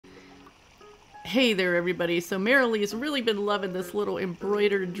Hey there everybody, so Merilee's really been loving this little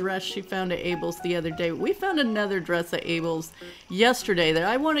embroidered dress she found at Abel's the other day. We found another dress at Abel's yesterday that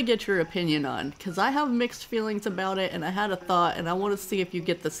I want to get your opinion on, because I have mixed feelings about it and I had a thought and I want to see if you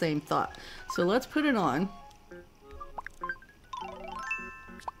get the same thought. So let's put it on.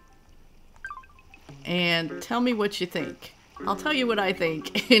 And tell me what you think. I'll tell you what I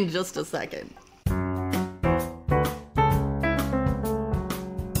think in just a second.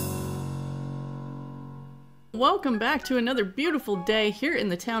 Welcome back to another beautiful day here in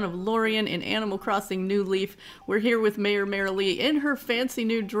the town of Lorien in Animal Crossing New Leaf. We're here with Mayor Merilee in her fancy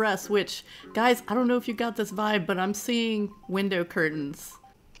new dress, which, guys, I don't know if you got this vibe, but I'm seeing window curtains.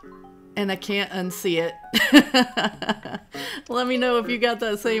 And I can't unsee it. Let me know if you got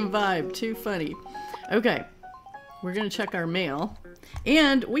that same vibe. Too funny. Okay, we're gonna check our mail.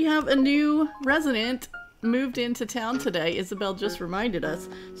 And we have a new resident moved into town today. Isabel just reminded us.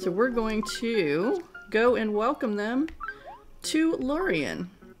 So we're going to go and welcome them to Lorien.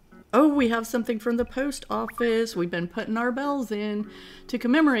 Oh, we have something from the post office. We've been putting our bells in. To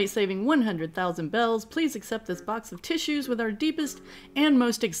commemorate saving 100,000 bells, please accept this box of tissues with our deepest and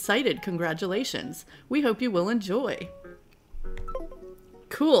most excited congratulations. We hope you will enjoy.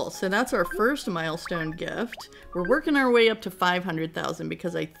 Cool, so that's our first milestone gift. We're working our way up to 500,000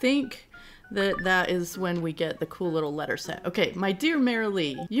 because I think that is when we get the cool little letter set. Okay, my dear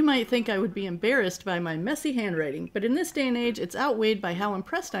Merilee, you might think I would be embarrassed by my messy handwriting, but in this day and age, it's outweighed by how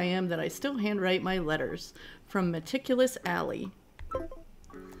impressed I am that I still handwrite my letters. From Meticulous Allie.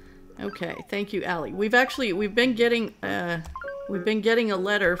 Okay, thank you, Allie. We've been getting a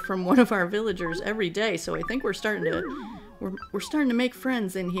letter from one of our villagers every day, so I think we're starting to make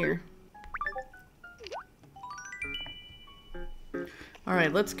friends in here.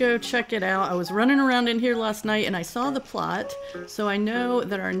 Alright, let's go check it out. I was running around in here last night and I saw the plot, so I know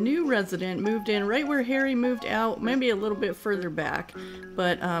that our new resident moved in right where Harry moved out, maybe a little bit further back.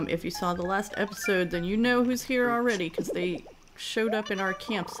 But if you saw the last episode, then you know who's here already because they showed up in our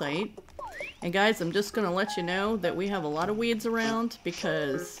campsite. And guys, I'm just going to let you know that we have a lot of weeds around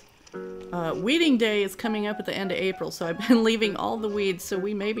because weeding day is coming up at the end of April, so I've been leaving all the weeds, so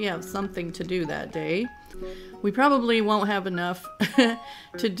we maybe have something to do that day. We probably won't have enough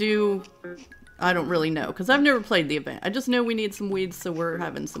to do, I don't really know, because I've never played the event. I just know we need some weeds, so we're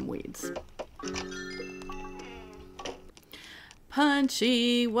having some weeds.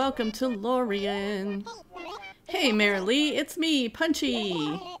 Punchy, welcome to Lorien. Hey Merilee, it's me,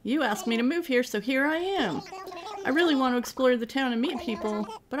 Punchy. You asked me to move here, so here I am. I really want to explore the town and meet people,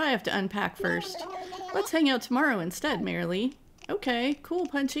 but I have to unpack first. Let's hang out tomorrow instead, Merilee. Okay, cool,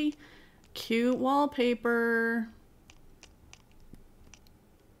 Punchy. Cute wallpaper.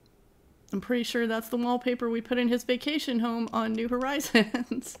 I'm pretty sure that's the wallpaper we put in his vacation home on New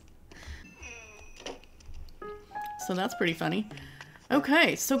Horizons. So that's pretty funny.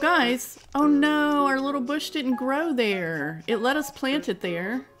 Okay, so guys, oh no, our little bush didn't grow there. It let us plant it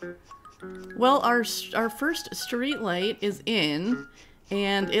there. Well, our first street light is in,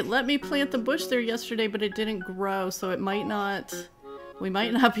 and it let me plant the bush there yesterday, but it didn't grow, so we might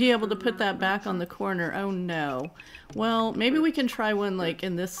not be able to put that back on the corner. Oh no. Well, maybe we can try one like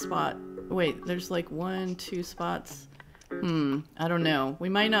in this spot. Wait, there's like 1, 2 spots. I don't know. We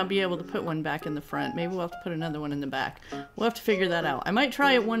might not be able to put one back in the front. Maybe we'll have to put another one in the back. We'll have to figure that out. I might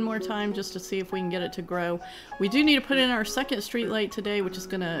try it one more time just to see if we can get it to grow. We do need to put in our second street light today, which is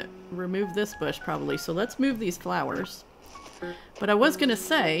going to remove this bush probably. So let's move these flowers. But I was going to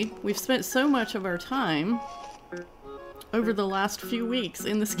say, we've spent so much of our time over the last few weeks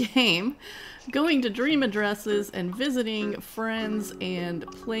in this game going to dream addresses and visiting friends and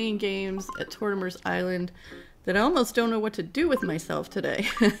playing games at Tortimer's Island that I almost don't know what to do with myself today.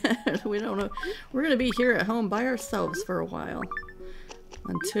 We don't know. We're going to be here at home by ourselves for a while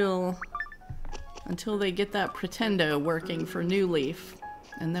until they get that Pretendo working for New Leaf,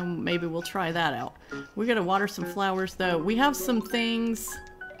 and then maybe we'll try that out. We got to water some flowers though. We have some things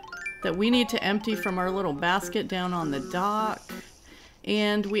that we need to empty from our little basket down on the dock,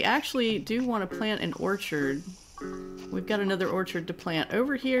 and we actually do want to plant an orchard. We've got another orchard to plant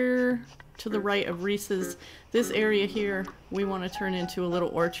over here to the right of Reese's. This area here we want to turn into a little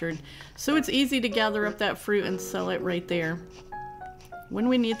orchard, so it's easy to gather up that fruit and sell it right there when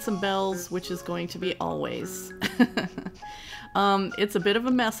we need some bells, which is going to be always. It's a bit of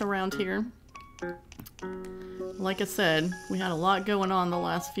a mess around here. Like I said, we had a lot going on the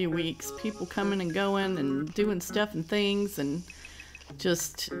last few weeks. People coming and going and doing stuff and things, and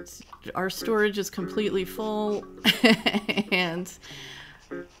just our storage is completely full. And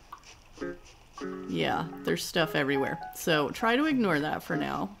Yeah, there's stuff everywhere. So try to ignore that for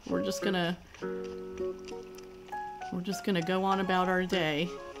now. We're just gonna go on about our day.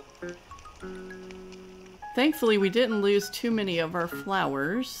 Thankfully, we didn't lose too many of our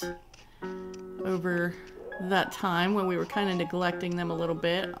flowers over that time when we were kind of neglecting them a little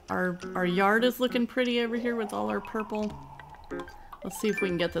bit. Our yard is looking pretty over here with all our purple. Let's see if we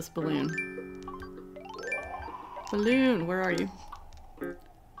can get this balloon. Balloon, where are you?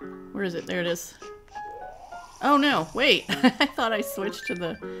 Where is it? There it is. Oh no, wait. I thought I switched to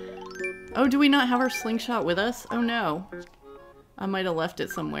the... Oh, do we not have our slingshot with us? Oh no. I might have left it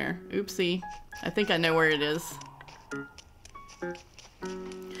somewhere. Oopsie. I think I know where it is.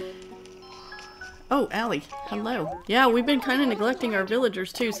 Oh, Allie. Hello. Yeah, we've been kind of neglecting our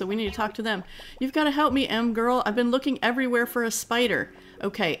villagers too, so we need to talk to them. You've got to help me, girl. I've been looking everywhere for a spider.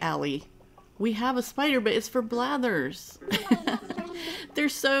 Okay, Allie. We have a spider, but it's for Blathers. They're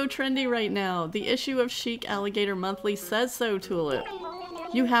so trendy right now. The issue of Chic Alligator Monthly says so, Tulip.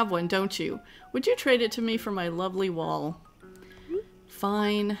 You have one, don't you? Would you trade it to me for my lovely wall?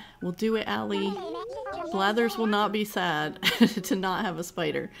 Fine. We'll do it, Allie. Blathers will not be sad to not have a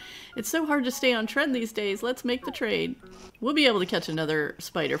spider. It's so hard to stay on trend these days. Let's make the trade. We'll be able to catch another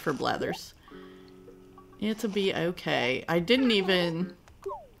spider for Blathers. It'll be okay. I didn't even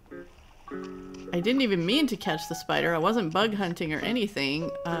mean to catch the spider. I wasn't bug hunting or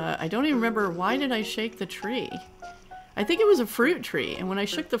anything. I don't even remember, why did I shake the tree? I think it was a fruit tree, and when I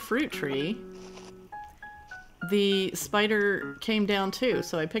shook the fruit tree, the spider came down too,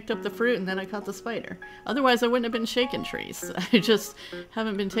 so I picked up the fruit and then I caught the spider. Otherwise I wouldn't have been shaking trees. I just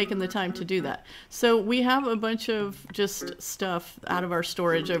haven't been taking the time to do that. So we have a bunch of just stuff out of our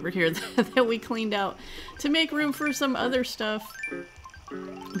storage over here that we cleaned out to make room for some other stuff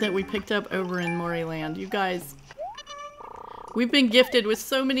that we picked up over in Merilee. You guys, we've been gifted with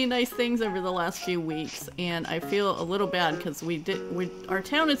so many nice things over the last few weeks, and I feel a little bad because our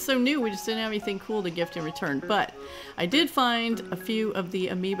town is so new, we just didn't have anything cool to gift in return. But I did find a few of the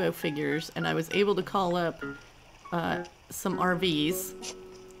amiibo figures, and I was able to call up some RVs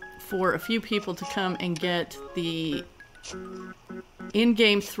for a few people to come and get the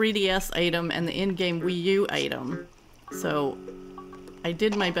in-game 3DS item and the in-game Wii U item. So I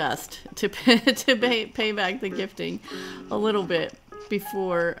did my best to pay back the gifting a little bit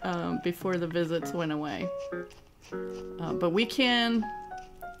before the visits went away. But we can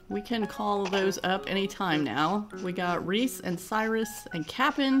call those up anytime now. We got Reese and Cyrus and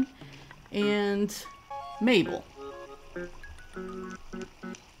Cap'n and Mabel.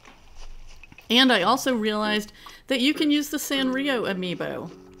 And I also realized that you can use the Sanrio amiibo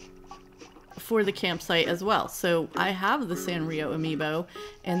for the campsite as well. So I have the Sanrio amiibo,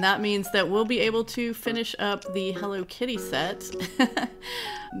 and that means that we'll be able to finish up the Hello Kitty set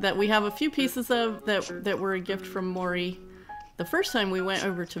that we have a few pieces of that were a gift from Maury the first time we went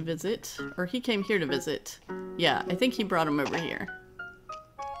over to visit, or he came here to visit. Yeah, I think he brought him over here.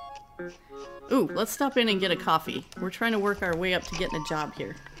 Ooh, let's stop in and get a coffee. We're trying to work our way up to getting a job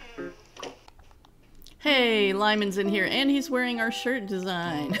here. Hey, Lyman's in here, and he's wearing our shirt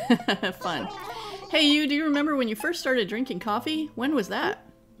design. Fun. Hey, you, do you remember when you first started drinking coffee? When was that?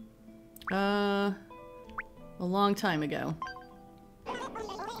 A long time ago.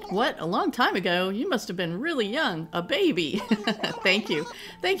 What? A long time ago? You must have been really young. A baby. Thank you.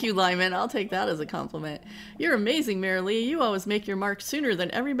 Thank you, Lyman. I'll take that as a compliment. You're amazing, Merilee. You always make your mark sooner than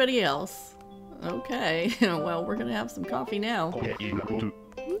everybody else. Okay. Well, we're gonna have some coffee now.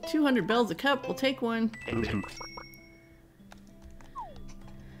 200 bells a cup. We'll take one. I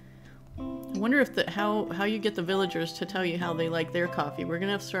wonder if how you get the villagers to tell you how they like their coffee. We're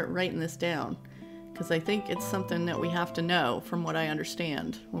gonna have to start writing this down, because I think it's something that we have to know, from what I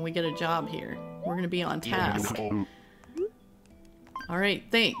understand, when we get a job here. We're gonna be on task. Alright,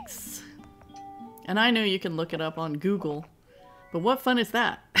 thanks. And I know you can look it up on Google, but what fun is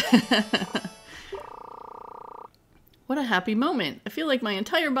that? What a happy moment. I feel like my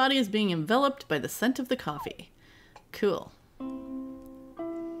entire body is being enveloped by the scent of the coffee. Cool.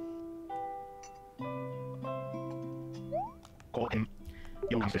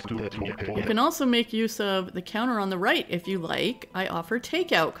 You can also make use of the counter on the right if you like. I offer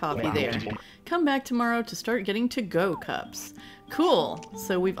takeout coffee there. Come back tomorrow to start getting to-go cups. Cool.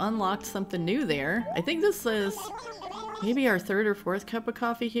 So we've unlocked something new there. I think this is maybe our third or fourth cup of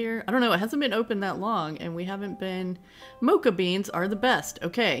coffee here. I don't know. It hasn't been open that long, and we haven't been... Mocha beans are the best.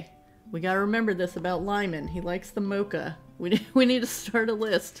 Okay. We gotta remember this about Lyman. He likes the mocha. We need to start a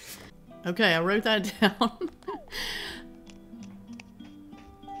list. Okay, I wrote that down.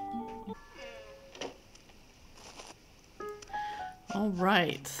 All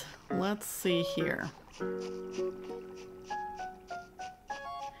right. let's see here.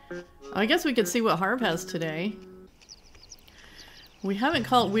 I guess we could see what Harv has today. We haven't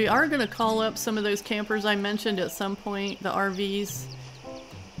called, we are going to call up some of those campers I mentioned at some point, the RVs.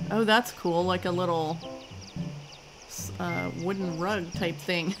 Oh, that's cool, like a little wooden rug type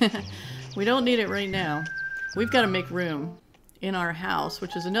thing. We don't need it right now. We've got to make room in our house,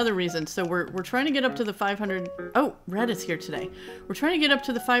 which is another reason. So we're trying to get up to the 500. Oh, Red is here today. We're trying to get up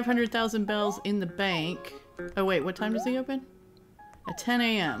to the 500,000 bells in the bank. Oh wait, what time does he open? At 10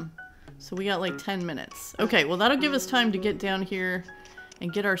 a.m. So we got like 10 minutes. Okay, well that'll give us time to get down here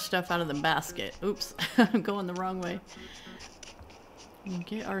and get our stuff out of the basket. Oops, I'm going the wrong way.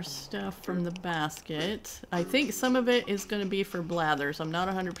 Get our stuff from the basket. I think some of it is going to be for Blathers. I'm not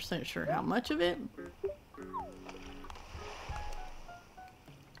 100% sure how much of it.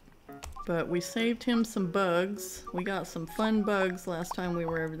 But we saved him some bugs. We got some fun bugs last time we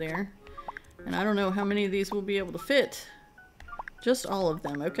were over there. And I don't know how many of these we'll be able to fit. Just all of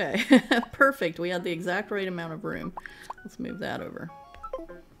them. Okay. Perfect. We had the exact right amount of room. Let's move that over.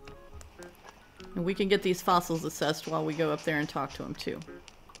 And we can get these fossils assessed while we go up there and talk to them too.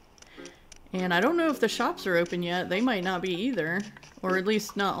 And I don't know if the shops are open yet. They might not be either. Or at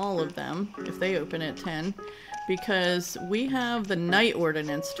least not all of them, if they open at 10. Because we have the night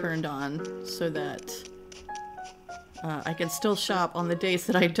ordinance turned on so that I can still shop on the days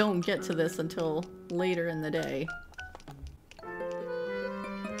that I don't get to this until later in the day.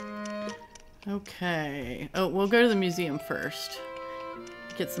 Okay. Oh, we'll go to the museum first.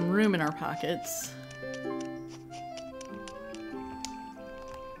 Get some room in our pockets.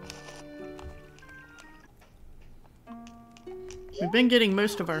 We've been getting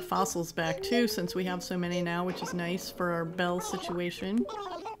most of our fossils back too, since we have so many now, which is nice for our bell situation.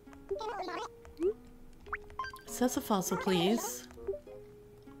 Assess a fossil, please.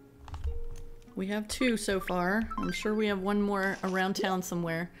 We have 2 so far. I'm sure we have one more around town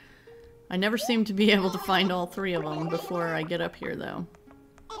somewhere. I never seem to be able to find all 3 of them before I get up here, though.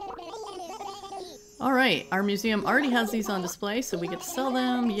 Alright, our museum already has these on display, so we get to sell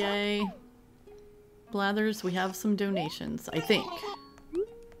them. Yay. Blathers, we have some donations, I think.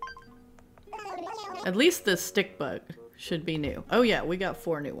 At least the stick bug should be new. Oh yeah, we got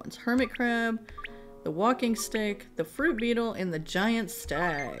 4 new ones. Hermit crab, the walking stick, the fruit beetle, and the giant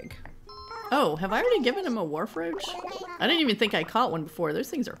stag. Oh, have I already given him a wharf roach? I didn't even think I caught one before. Those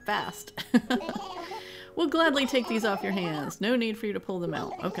things are fast. We'll gladly take these off your hands. No need for you to pull them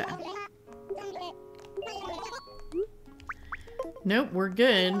out. Okay. Nope, we're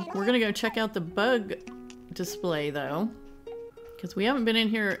good. We're gonna go check out the bug display though, because we haven't been in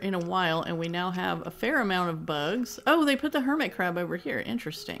here in a while and we now have a fair amount of bugs. Oh, they put the hermit crab over here.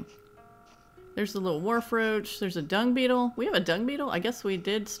 Interesting. There's the little wharf roach. There's a dung beetle. We have a dung beetle? I guess we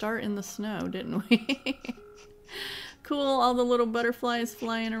did start in the snow, didn't we? Cool, all the little butterflies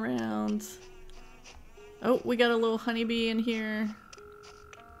flying around. Oh, we got a little honeybee in here.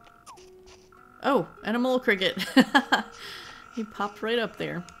 Oh, and a mole cricket. He popped right up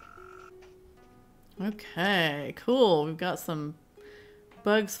there. Okay, cool. We've got some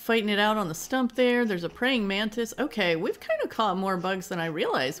bugs fighting it out on the stump there. There's a praying mantis. Okay, we've kind of caught more bugs than I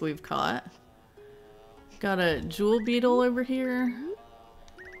realized we've caught. Got a jewel beetle over here.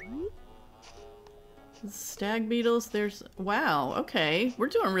 Stag beetles. There's... Wow, okay. We're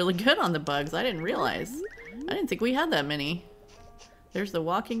doing really good on the bugs. I didn't realize. I didn't think we had that many. There's the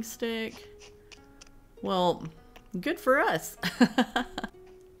walking stick. Well... good for us. I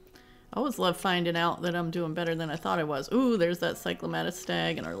always love finding out that I'm doing better than I thought I was. Ooh, there's that cyclomatus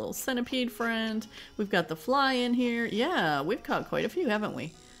stag and our little centipede friend. We've got the fly in here. Yeah, we've caught quite a few, haven't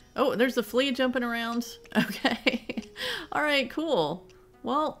we? Oh, there's a flea jumping around. Okay. All right, cool.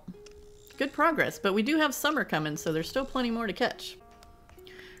 Well, good progress. But we do have summer coming, so there's still plenty more to catch.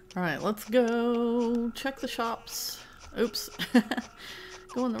 All right, let's go check the shops. Oops.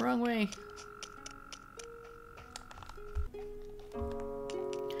 Going the wrong way.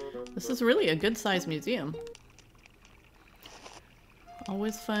 This is really a good-sized museum.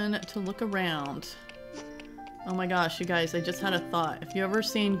 Always fun to look around. Oh my gosh, you guys, I just had a thought. If you ever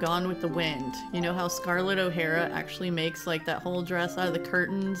seen Gone with the Wind, you know how Scarlett O'Hara actually makes like that whole dress out of the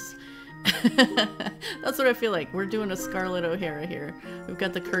curtains? That's what I feel like. We're doing a Scarlett O'Hara here. We've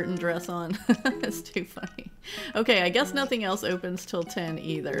got the curtain dress on. It's too funny. Okay, I guess nothing else opens till 10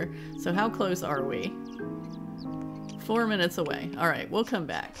 either. So how close are we? 4 minutes away. Alright, we'll come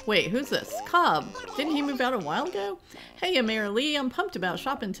back. Wait, who's this? Cobb. Didn't he move out a while ago? Hey, Mayor Merilee, I'm pumped about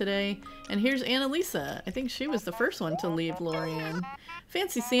shopping today. And here's Annalisa. I think she was the first one to leave Lorien.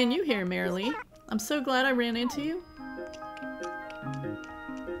 Fancy seeing you here, Merilee. I'm so glad I ran into you.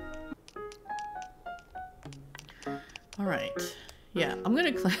 All right. Yeah, I'm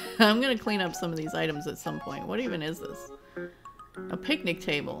gonna clean up some of these items at some point. What even is this? A picnic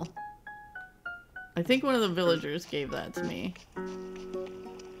table. I think one of the villagers gave that to me.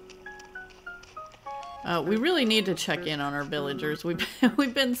 We really need to check in on our villagers.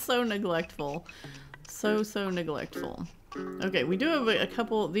 We've been so neglectful. So neglectful. Okay, we do have a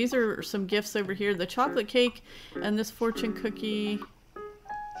couple. These are some gifts over here. The chocolate cake and this fortune cookie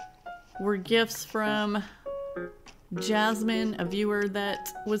were gifts from Jasmine, a viewer that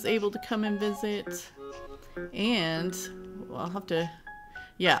was able to come and visit. And well, I'll have to...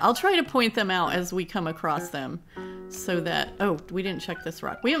 Yeah, I'll try to point them out as we come across them. So that... Oh, we didn't check this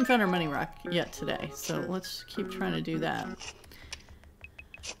rock. We haven't found our money rock yet today. So let's keep trying to do that.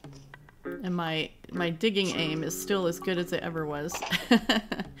 And my digging aim is still as good as it ever was.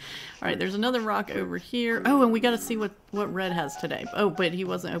 Alright, there's another rock over here. Oh, and we gotta see what Red has today. Oh, but he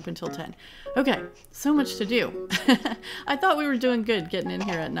wasn't open till 10. Okay, so much to do. I thought we were doing good getting in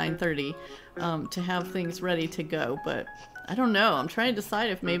here at 9:30 to have things ready to go, but I don't know. I'm trying to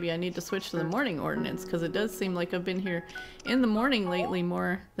decide if maybe I need to switch to the morning ordinance, because it does seem like I've been here in the morning lately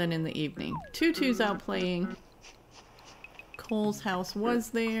more than in the evening. Tutu's out playing. Cole's house was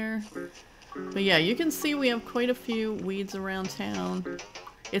there. But yeah, you can see we have quite a few weeds around town.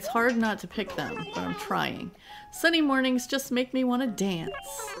 It's hard not to pick them, but I'm trying. Sunny mornings just make me want to dance.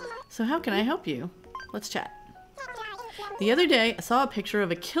 So how can I help you? Let's chat. The other day, I saw a picture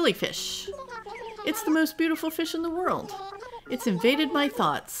of a killifish. It's the most beautiful fish in the world. It's invaded my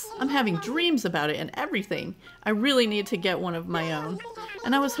thoughts. I'm having dreams about it and everything. I really need to get one of my own.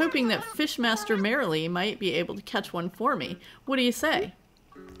 And I was hoping that Fishmaster Merilee might be able to catch one for me. What do you say?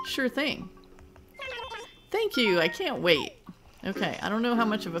 Sure thing. Thank you, I can't wait. Okay, I don't know how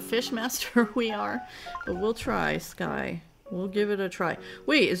much of a Fishmaster we are, but we'll try, Sky. We'll give it a try.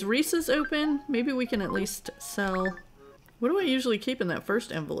 Wait, is Reese's open? Maybe we can at least sell... What do I usually keep in that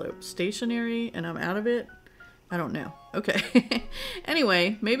first envelope? Stationery, and I'm out of it? I don't know. Okay.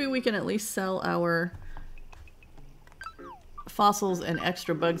 Anyway, maybe we can at least sell our fossils and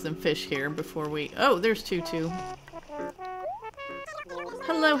extra bugs and fish here before we... Oh, there's Tutu.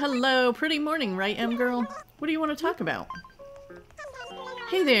 Hello, hello. Pretty morning, right, M-Girl? What do you want to talk about?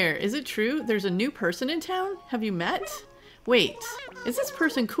 Hey there, is it true there's a new person in town? Have you met? Wait, is this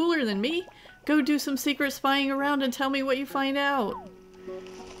person cooler than me? Go do some secret spying around and tell me what you find out.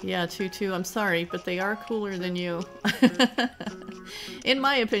 Yeah, Tutu, I'm sorry, but they are cooler than you. In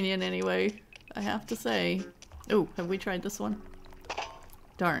my opinion, anyway. I have to say. Oh, have we tried this one?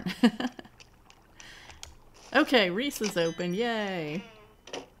 Darn. Okay, Reese is open. Yay.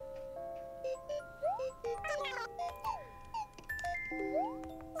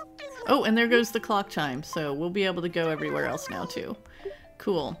 Oh, and there goes the clock chime, so we'll be able to go everywhere else now, too.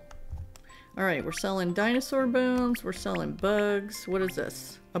 Cool. Alright, we're selling dinosaur bones, we're selling bugs. What is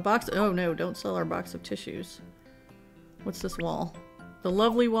this? A box? Oh no, don't sell our box of tissues. What's this wall? The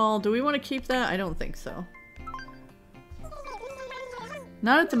lovely wall. Do we want to keep that? I don't think so.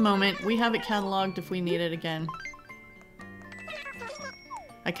 Not at the moment. We have it cataloged if we need it again.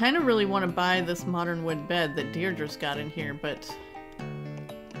 I kind of really want to buy this modern wood bed that Deirdre's got in here, but...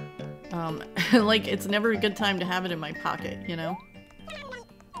 like, it's never a good time to have it in my pocket, you know?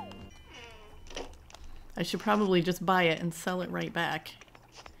 I should probably just buy it and sell it right back.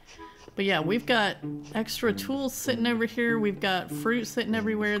 But yeah, we've got extra tools sitting over here. We've got fruit sitting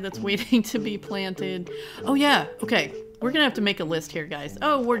everywhere that's waiting to be planted. Oh yeah, okay. We're gonna have to make a list here, guys.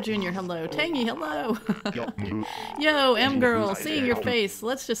 Oh, Ward Jr., hello. Tangy, hello. Yo, M-Girl, seeing your face.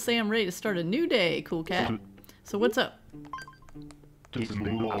 Let's just say I'm ready to start a new day, cool cat. So what's up?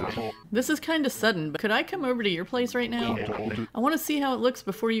 This is kind of sudden, but could I come over to your place right now? I want to see how it looks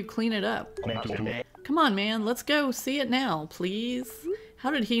before you clean it up. Come on, man, let's go see it now, please.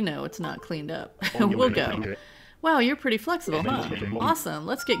 How did he know it's not cleaned up? We'll go. Wow, you're pretty flexible, huh? Awesome,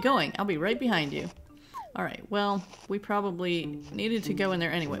 let's get going. I'll be right behind you. Alright, well, we probably needed to go in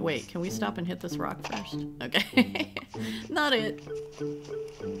there anyway. Wait, can we stop and hit this rock first? Okay. Not it.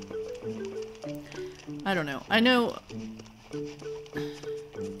 I don't know. I know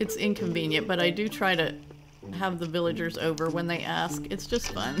it's inconvenient, but I do try to have the villagers over when they ask. It's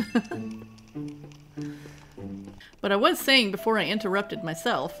just fun. But I was saying before I interrupted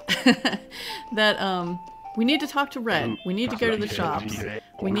myself that we need to talk to Red. We need to go to the shops.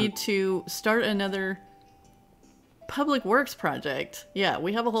 We need to start another public works project. Yeah,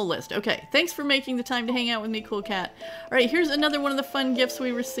 we have a whole list. Okay, thanks for making the time to hang out with me, cool cat. Alright, here's another one of the fun gifts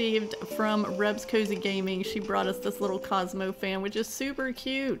we received from Reb's Cozy Gaming. She brought us this little Cosmo fan, which is super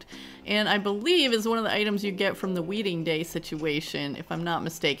cute. And I believe is one of the items you get from the Weeding Day situation, if I'm not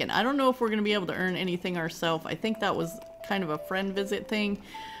mistaken. I don't know if we're going to be able to earn anything ourselves. I think that was kind of a friend visit thing.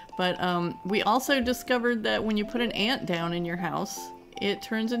 But we also discovered that when you put an ant down in your house, it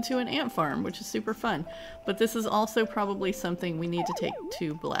turns into an ant farm, which is super fun. But this is also probably something we need to take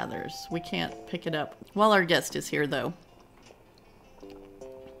to Blathers. We can't pick it up while our guest is here, though.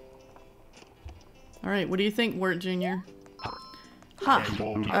 Alright, what do you think, Wirt Jr.? Ha!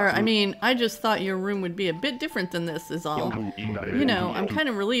 Or, I mean, I just thought your room would be a bit different than this is all. You know, I'm kind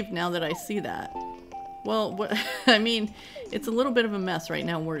of relieved now that I see that. Well, what, I mean, it's a little bit of a mess right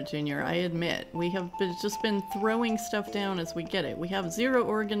now, Wirt Jr., I admit. We have just been throwing stuff down as we get it. We have zero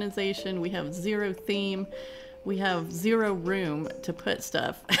organization, we have zero theme, we have zero room to put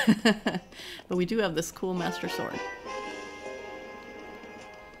stuff. But we do have this cool Master Sword.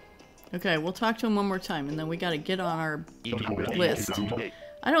 Okay, we'll talk to him one more time, and then we gotta get on our list.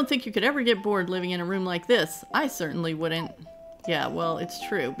 I don't think you could ever get bored living in a room like this. I certainly wouldn't. Yeah, well, it's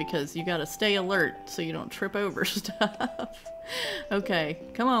true, because you gotta stay alert so you don't trip over stuff. Okay,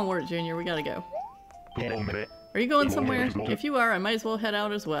 come on, Wirt Jr., we gotta go. Are you going somewhere? If you are, I might as well head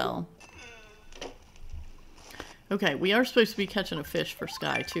out as well. Okay, we are supposed to be catching a fish for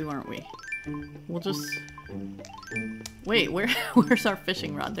Sky, too, aren't we? We'll just... Wait, where's our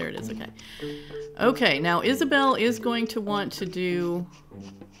fishing rod? There it is, okay. Okay, now Isabel is going to want to do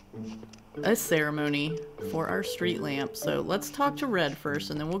a ceremony for our street lamp. So let's talk to Red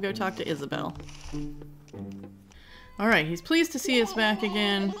first, and then we'll go talk to Isabel. Alright, he's pleased to see us back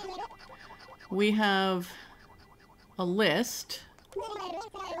again. We have a list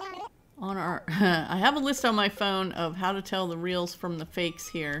on our... I have a list on my phone of how to tell the reals from the fakes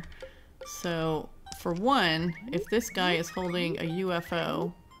here. So... For one, if this guy is holding a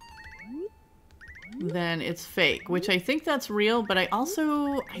UFO, then it's fake, which I think that's real, but I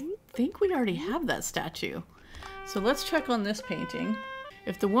think we already have that statue. So let's check on this painting.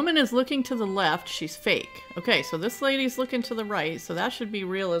 If the woman is looking to the left, she's fake. Okay, so this lady's looking to the right, so that should be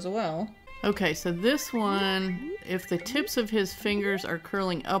real as well. Okay, so this one, if the tips of his fingers are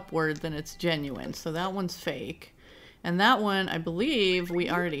curling upward, then it's genuine. So that one's fake. And that one, I believe we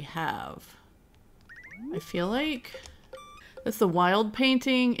already have. I feel like that's the wild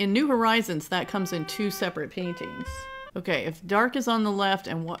painting. In New Horizons, that comes in 2 separate paintings. Okay, if dark is on the left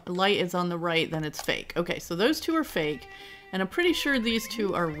and light is on the right, then it's fake. Okay, so those 2 are fake, and I'm pretty sure these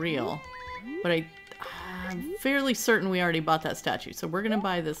 2 are real. But I'm fairly certain we already bought that statue, so we're gonna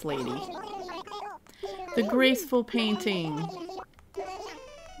buy this lady. The graceful painting.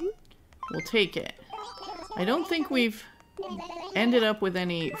 We'll take it. I don't think we've ended up with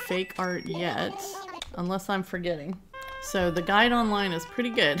any fake art yet. Unless I'm forgetting. So the guide online is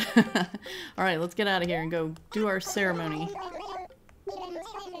pretty good. Alright, let's get out of here and go do our ceremony.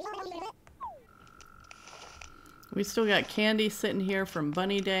 We still got candy sitting here from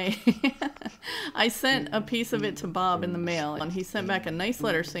Bunny Day. I sent a piece of it to Bob in the mail, and he sent back a nice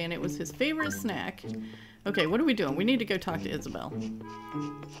letter saying it was his favorite snack. Okay, what are we doing? We need to go talk to Isabel.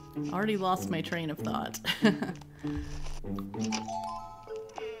 Already lost my train of thought.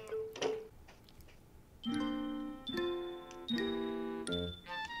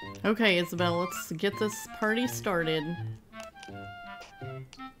 Okay, Isabel, let's get this party started.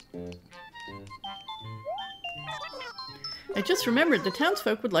 I just remembered the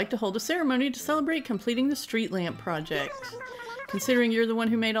townsfolk would like to hold a ceremony to celebrate completing the street lamp project. Considering you're the one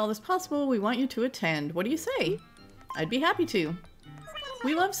who made all this possible, we want you to attend. What do you say? I'd be happy to.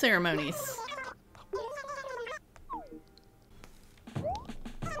 We love ceremonies.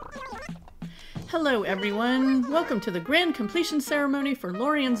 Hello everyone! Welcome to the grand completion ceremony for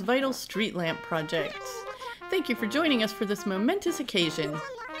Lorien's vital street lamp project. Thank you for joining us for this momentous occasion.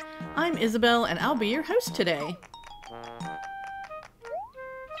 I'm Isabel and I'll be your host today.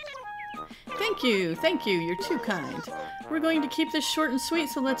 Thank you, you're too kind. We're going to keep this short and sweet,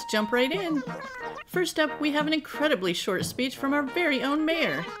 so let's jump right in. First up, we have an incredibly short speech from our very own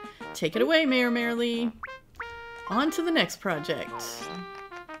mayor. Take it away, Mayor Merilee. On to the next project.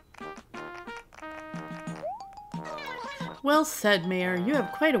 Well said, Mayor. You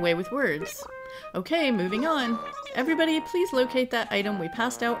have quite a way with words. Okay, moving on. Everybody, please locate that item we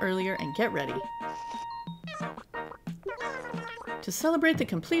passed out earlier and get ready. To celebrate the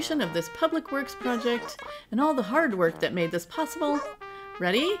completion of this public works project and all the hard work that made this possible,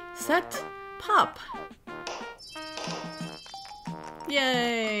 ready, set, pop!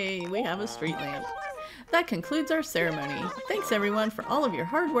 Yay! We have a street lamp. That concludes our ceremony. Thanks everyone for all of your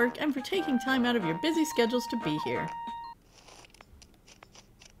hard work and for taking time out of your busy schedules to be here.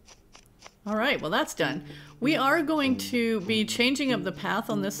 Alright, well that's done. We are going to be changing up the path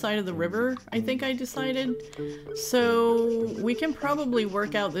on this side of the river, I think I decided. So we can probably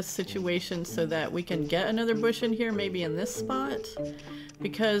work out this situation so that we can get another bush in here, maybe in this spot.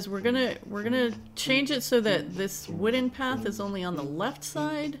 Because we're gonna change it so that this wooden path is only on the left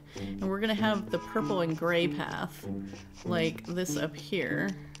side, and we're gonna have the purple and gray path, like this up here.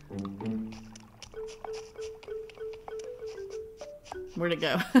 Where'd it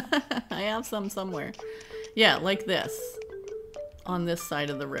go? I have some somewhere. Yeah, like this. On this side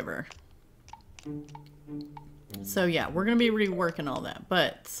of the river. So yeah, we're gonna be reworking all that.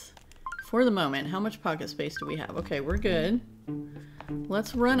 But for the moment, how much pocket space do we have? Okay, we're good.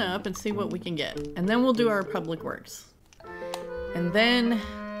 Let's run up and see what we can get. And then we'll do our public works. And then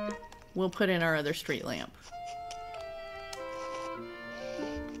we'll put in our other street lamp.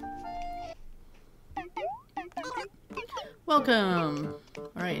 Welcome!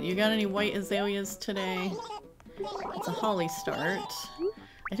 Alright, you got any white azaleas today? It's a holly start.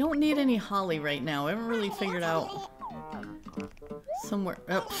 I don't need any holly right now. I haven't really figured out somewhere.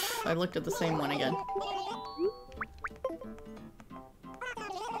 Oh, I looked at the same one again.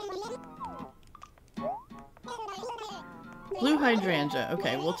 Blue hydrangea.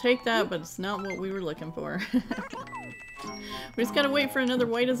 Okay, we'll take that, but it's not what we were looking for. We just gotta wait for another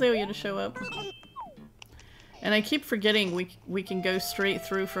white azalea to show up. And I keep forgetting we can go straight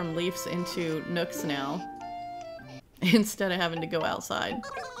through from leaves into nooks now. Instead of having to go outside.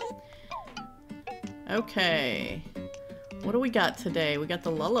 Okay. What do we got today? We got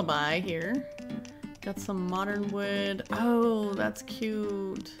the lullaby here. Got some modern wood. Oh, that's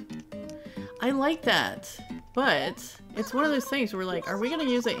cute. I like that. But it's one of those things where we're like, are we going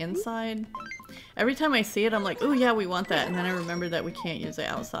to use it inside? Every time I see it, I'm like, oh yeah, we want that. And then I remember that we can't use it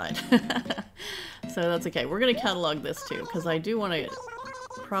outside. So that's okay. We're going to catalog this too, because I do want to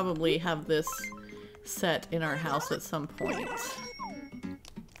probably have this set in our house at some point.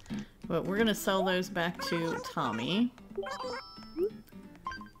 But we're going to sell those back to Tommy.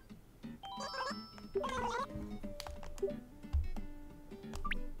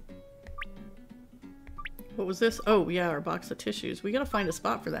 What was this? Oh yeah, our box of tissues. We gotta find a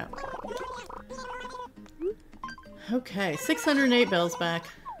spot for that. Okay, 608 bells back.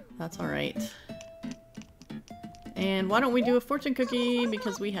 That's alright. And why don't we do a fortune cookie,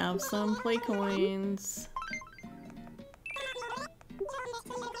 because we have some play coins.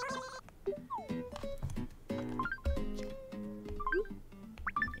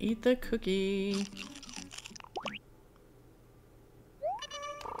 Eat the cookie.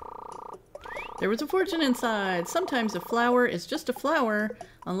 There was a fortune inside. Sometimes a flower is just a flower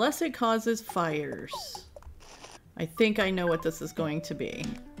unless it causes fires. I think I know what this is going to be.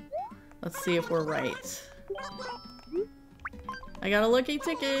 Let's see if we're right. I got a lucky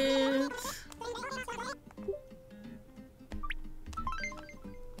ticket!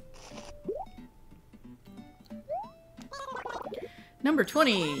 Number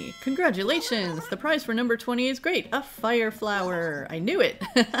 20! Congratulations! The prize for number 20 is great! A fire flower! I knew it!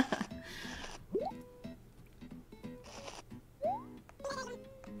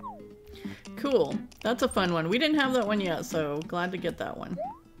 Cool. That's a fun one. We didn't have that one yet, so glad to get that one.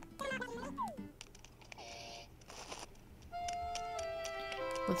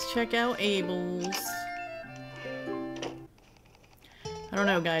 Let's check out Abel's. I don't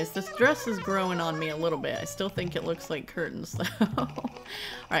know, guys. This dress is growing on me a little bit. I still think it looks like curtains, though. Alright,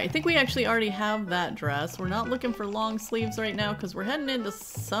 I think we actually already have that dress. We're not looking for long sleeves right now because we're heading into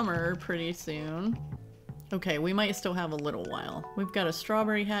summer pretty soon. Okay, we might still have a little while. We've got a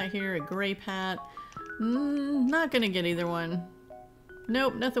strawberry hat here, a grape hat. Not gonna get either one.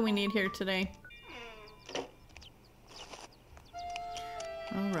 Nope, nothing we need here today.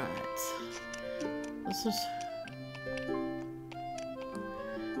 Alright. This is...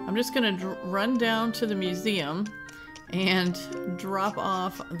 I'm just gonna run down to the museum and drop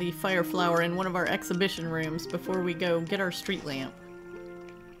off the fire flower in one of our exhibition rooms before we go get our street lamp.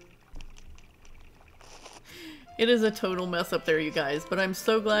 It is a total mess up there, you guys, but I'm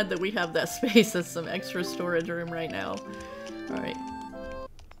so glad that we have that space as some extra storage room right now. Alright.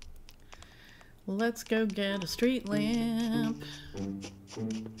 Let's go get a street lamp.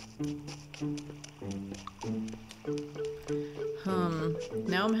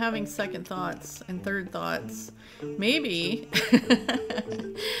 Now I'm having second thoughts and third thoughts. Maybe.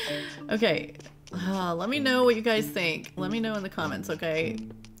 Okay. Let me know what you guys think. Let me know in the comments, okay?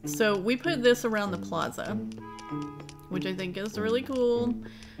 So we put this around the plaza, which I think is really cool.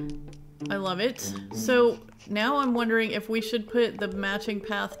 I love it. So now I'm wondering if we should put the matching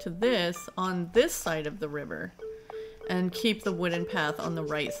path to this on this side of the river. and keep the wooden path on the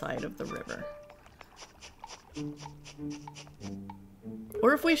right side of the river.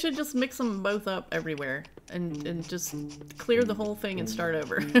 Or if we should just mix them both up everywhere and just clear the whole thing and start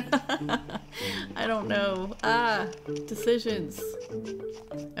over. I don't know. Ah, decisions.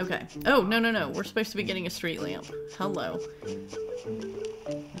 Okay. Oh, no. We're supposed to be getting a street lamp. Hello.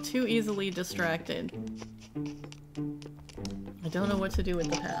 Too easily distracted. I don't know what to do with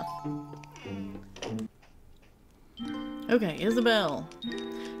the path. Okay, Isabel.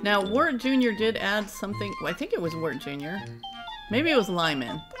 Now, Wart Jr. did add something. Well, I think it was Wart Jr. Maybe it was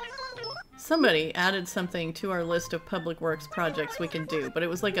Lyman. Somebody added something to our list of public works projects we can do, but it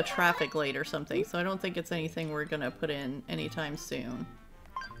was like a traffic light or something, so I don't think it's anything we're gonna put in anytime soon.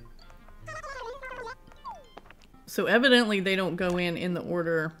 So evidently they don't go in the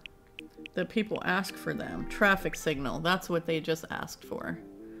order that people ask for them. Traffic signal, that's what they just asked for.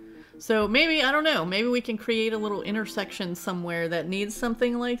 So maybe, I don't know, maybe we can create a little intersection somewhere that needs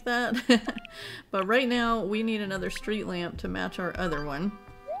something like that. But right now, we need another street lamp to match our other one.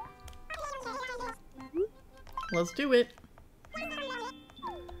 Let's do it.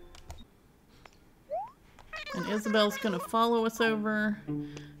 And Isabel's gonna follow us over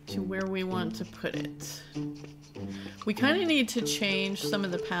to where we want to put it. We kind of need to change some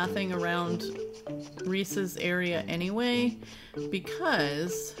of the pathing around Reese's area anyway,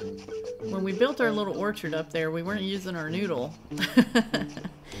 because when we built our little orchard up there, we weren't using our noodle.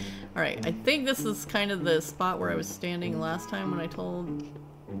 Alright, I think this is kind of the spot where I was standing last time when I told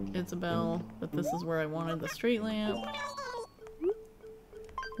Isabel that this is where I wanted the street lamp.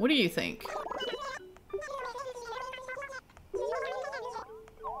 What do you think?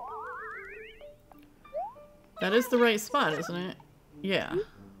 That is the right spot, isn't it? Yeah.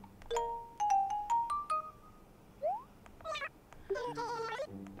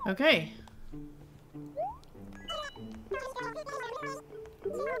 Okay.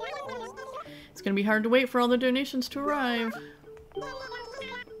 It's gonna be hard to wait for all the donations to arrive.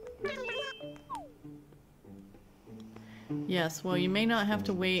 Yes, well, you may not have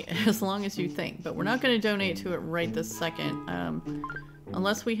to wait as long as you think, but we're not going to donate to it right this second.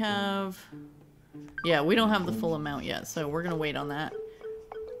 Unless we have... Yeah, we don't have the full amount yet, so we're going to wait on that.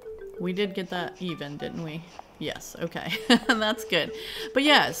 We did get that even, didn't we? Yes, okay. That's good. But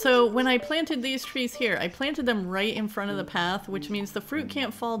yeah, so when I planted these trees here, I planted them right in front of the path, which means the fruit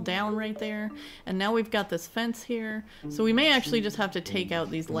can't fall down right there. And now we've got this fence here. So we may actually just have to take out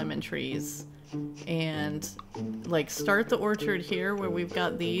these lemon trees and like start the orchard here where we've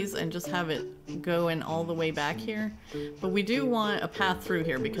got these and just have it going all the way back here. But we do want a path through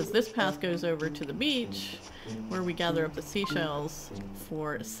here because this path goes over to the beach where we gather up the seashells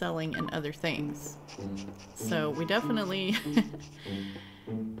for selling and other things. So we definitely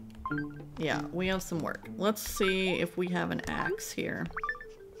yeah, we have some work. Let's see if we have an axe here.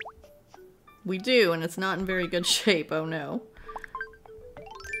 We do, and it's not in very good shape. Oh no.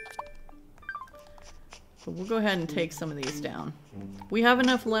 But we'll go ahead and take some of these down. We have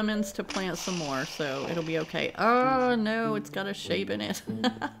enough lemons to plant some more, so it'll be okay. Oh no, it's got a shape in it.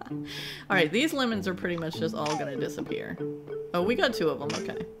 Alright, these lemons are pretty much just all gonna disappear. Oh, we got 2 of them,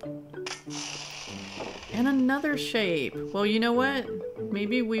 okay. And another shape. Well, you know what?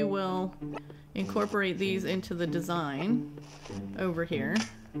 Maybe we will incorporate these into the design over here.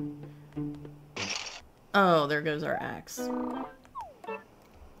 Oh, there goes our axe.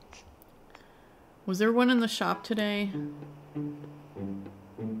 Was there one in the shop today?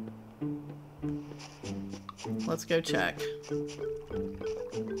 Let's go check.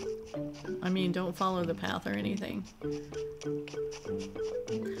 I mean, don't follow the path or anything.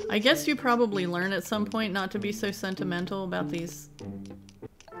 I guess you probably learn at some point not to be so sentimental about these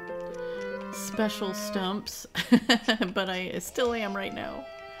special stumps, but I still am right now.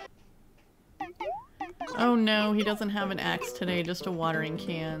 Oh no, he doesn't have an axe today, just a watering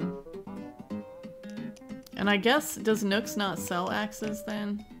can. And I guess, does Nooks not sell axes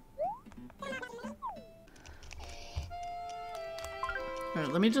then?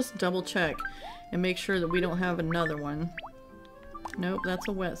 Alright, let me just double check and make sure that we don't have another one. Nope, that's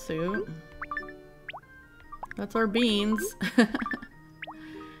a wetsuit. That's our beans.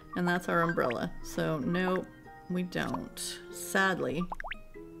 And that's our umbrella. So, nope, we don't. Sadly.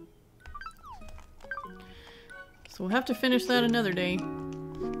 So we'll have to finish that another day.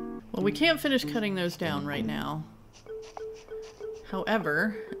 Well, we can't finish cutting those down right now.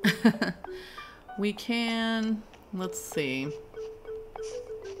 However, we can... Let's see.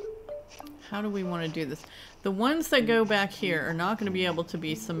 How do we want to do this? The ones that go back here are not going to be able to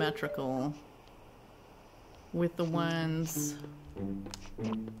be symmetrical. with the ones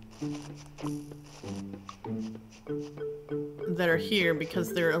that are here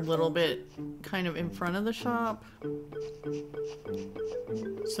because they're a little bit kind of in front of the shop.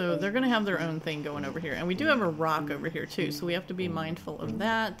 So they're gonna have their own thing going over here. And we do have a rock over here too, so we have to be mindful of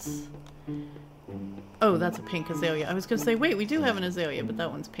that. Oh, that's a pink azalea. I was gonna say, wait, we do have an azalea, but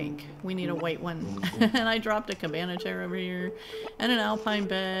that one's pink. We need a white one. And I dropped a cabana chair over here and an alpine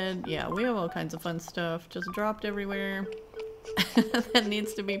bed. Yeah, we have all kinds of fun stuff just dropped everywhere. That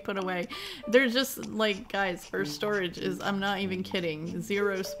needs to be put away. There's just, like, guys, our storage is, I'm not even kidding,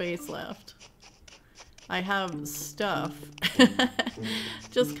 0 space left. I have stuff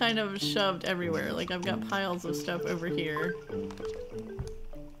just kind of shoved everywhere. Like, I've got piles of stuff over here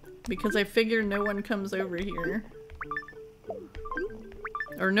because I figure no one comes over here.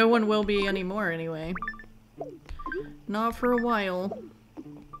 Or no one will be anymore anyway. Not for a while.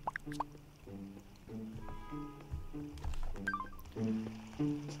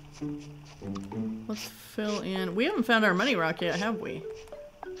 Let's fill in. We haven't found our money rock yet, have we?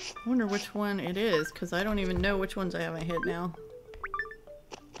 I wonder which one it is, because I don't even know which ones I haven't hit now.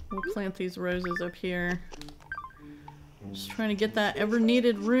 We'll plant these roses up here. Just trying to get that ever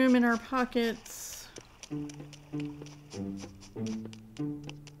needed room in our pockets.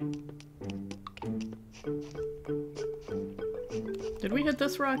 Did we hit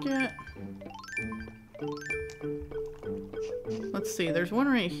this rock yet? Let's see, there's one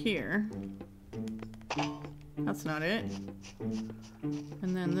right here. That's not it.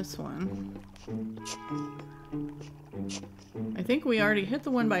 And then this one. I think we already hit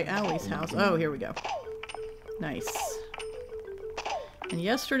the one by Allie's house. Oh, here we go. Nice. And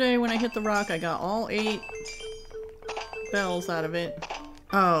yesterday when I hit the rock, I got all 8 bells out of it.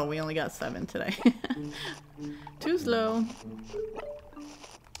 Oh, we only got 7 today. Too slow.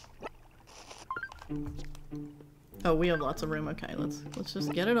 Oh, we have lots of room. Okay, let's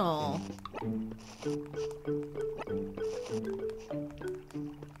just get it all.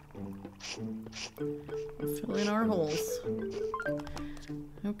 Fill in our holes.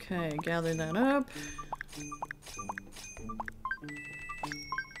 Okay, gather that up.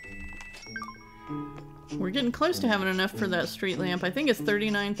 We're getting close to having enough for that street lamp. I think it's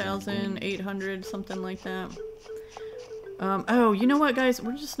 39,800, something like that. Oh, you know what, guys?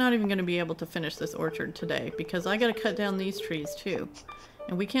 We're just not even going to be able to finish this orchard today because I got to cut down these trees too.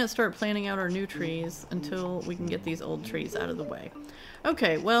 And we can't start planting out our new trees until we can get these old trees out of the way.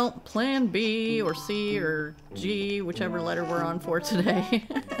 Okay, well, plan B or C or G, whichever letter we're on for today.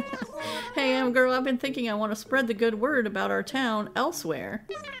 Hey, girl, I've been thinking I want to spread the good word about our town elsewhere.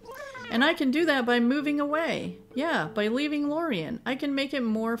 And I can do that by moving away. Yeah, by leaving Lorien. I can make it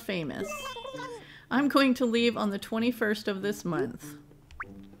more famous. I'm going to leave on the 21st of this month.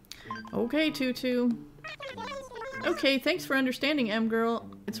 Okay, Tutu. Okay, thanks for understanding, M-Girl.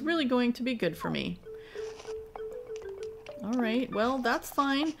 It's really going to be good for me. Alright, well, that's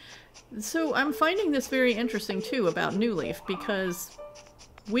fine. So, I'm finding this very interesting, too, about New Leaf, because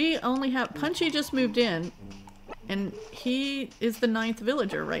we only have... Punchy just moved in, and he is the 9th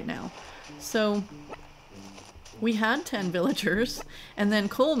villager right now. So... we had 10 villagers, and then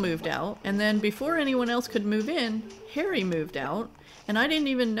Cole moved out, and then before anyone else could move in, Harry moved out, and I didn't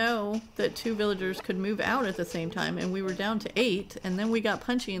even know that 2 villagers could move out at the same time, and we were down to 8, and then we got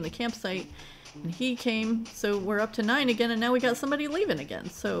Punchy in the campsite, and he came, so we're up to 9 again, and now we got somebody leaving again.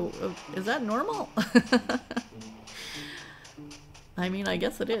 So, is that normal? I mean, I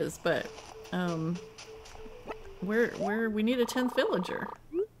guess it is, but, we need a 10th villager.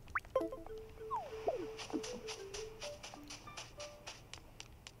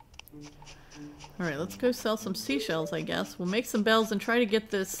 Alright, let's go sell some seashells, I guess. We'll make some bells and try to get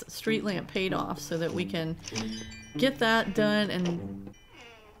this street lamp paid off so that we can get that done and...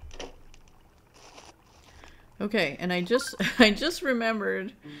 Okay, and I just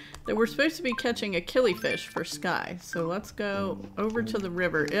remembered that we're supposed to be catching a killifish for Sky. So let's go over to the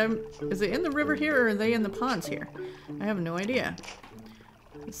river. Is it in the river here or are they in the ponds here? I have no idea.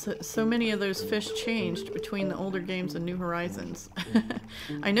 So many of those fish changed between the older games and New Horizons.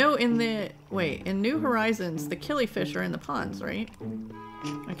 I know in New Horizons, the killifish are in the ponds, right?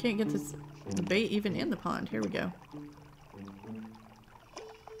 I can't get the bait even in the pond. Here we go.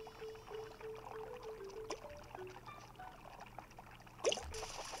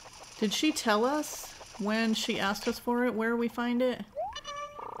 Did she tell us when she asked us for it, where we find it?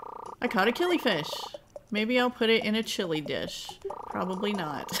 I caught a killifish. Maybe I'll put it in a chili dish. Probably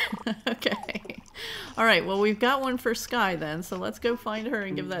not. Okay. Alright, well we've got one for Sky then, so let's go find her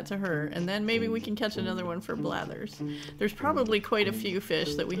and give that to her. And then maybe we can catch another one for Blathers. There's probably quite a few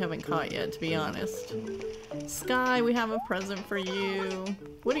fish that we haven't caught yet, to be honest. Sky, we have a present for you.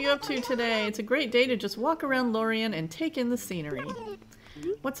 What are you up to today? It's a great day to just walk around Lorien and take in the scenery.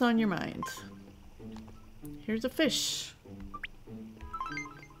 What's on your mind? Here's a fish.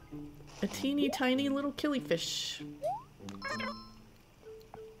 A teeny tiny little killifish.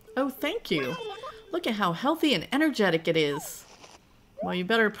 Oh, thank you. Look at how healthy and energetic it is. Well, you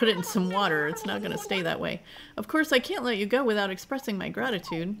better put it in some water. It's not going to stay that way. Of course, I can't let you go without expressing my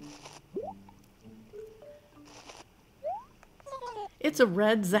gratitude. It's a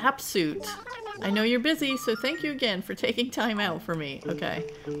red zap suit. I know you're busy, so thank you again for taking time out for me. Okay,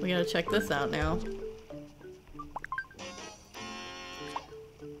 we gotta check this out now.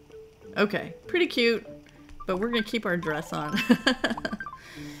 Okay, pretty cute, but we're gonna keep our dress on.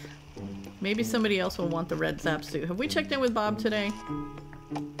 Maybe somebody else will want the red zap suit. Have we checked in with Bob today?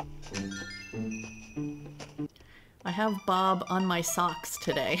 I have Bob on my socks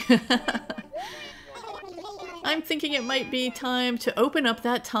today. I'm thinking it might be time to open up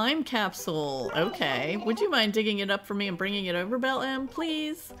that time capsule. Okay. Would you mind digging it up for me and bringing it over, Belle M,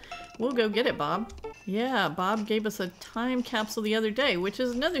 please? We'll go get it, Bob. Yeah, Bob gave us a time capsule the other day, which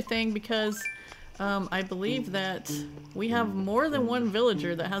is another thing because I believe that we have more than one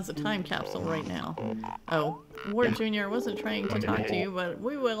villager that has a time capsule right now. Oh, Ward Jr. wasn't trying to talk to you, but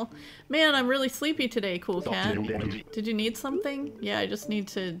we will. Man, I'm really sleepy today, Cool Cat. Did you need something? Yeah, I just need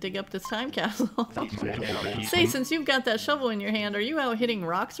to dig up this time capsule. Say, since you've got that shovel in your hand, are you out hitting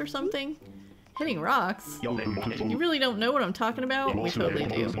rocks or something? Hitting rocks? You really don't know what I'm talking about? We totally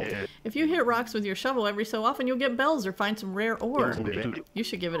do. If you hit rocks with your shovel every so often, you'll get bells or find some rare ore. You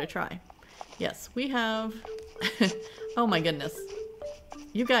should give it a try. Yes, we have... Oh my goodness.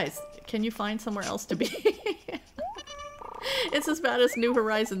 You guys, can you find somewhere else to be? It's as bad as New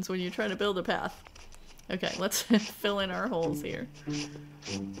Horizons when you try to build a path. Okay, let's fill in our holes here.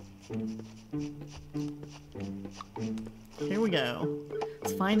 Here we go.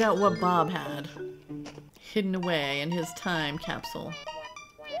 Let's find out what Bob had hidden away in his time capsule.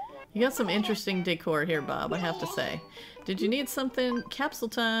 You got some interesting decor here, Bob, I have to say. Did you need something? Capsule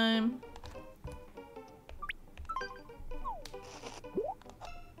time.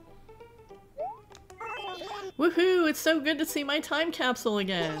 Woohoo! It's so good to see my time capsule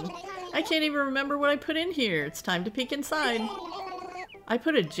again. I can't even remember what I put in here. It's time to peek inside. I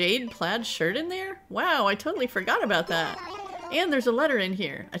put a jade plaid shirt in there? Wow, I totally forgot about that. And there's a letter in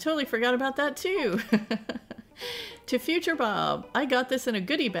here. I totally forgot about that too. To future Bob, I got this in a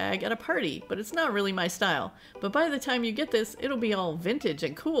goodie bag at a party, but it's not really my style. But by the time you get this, it'll be all vintage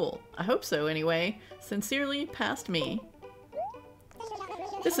and cool. I hope so anyway. Sincerely, Past Me.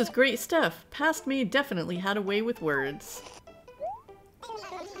 This is great stuff. Past Me definitely had a way with words.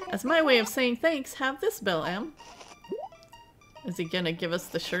 As my way of saying thanks, have this, Belle M. Is he gonna give us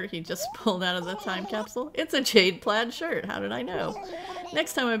the shirt he just pulled out of the time capsule? It's a jade plaid shirt. How did I know?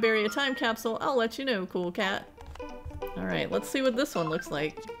 Next time I bury a time capsule, I'll let you know, Cool Cat. Alright, let's see what this one looks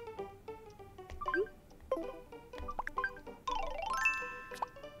like.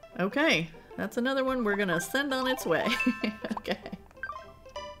 Okay, that's another one we're gonna send on its way. Okay.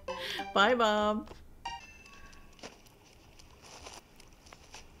 Bye, Bob.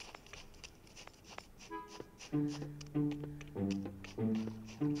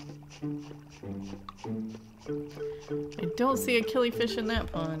 I don't see a killifish in that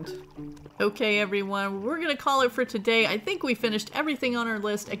pond. Okay, everyone, we're gonna call it for today. I think we finished everything on our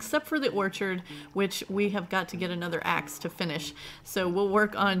list except for the orchard, which we have got to get another axe to finish. So we'll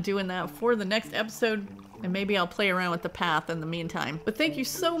work on doing that for the next episode, and maybe I'll play around with the path in the meantime. But thank you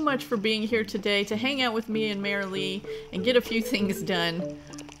so much for being here today to hang out with me and Merilee and get a few things done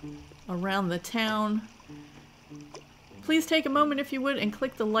around the town. Please take a moment if you would and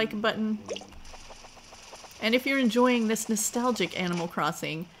click the like button. And if you're enjoying this nostalgic Animal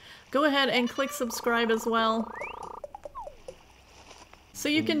Crossing, go ahead and click subscribe as well, so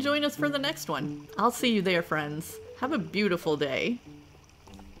you can join us for the next one. I'll see you there, friends. Have a beautiful day.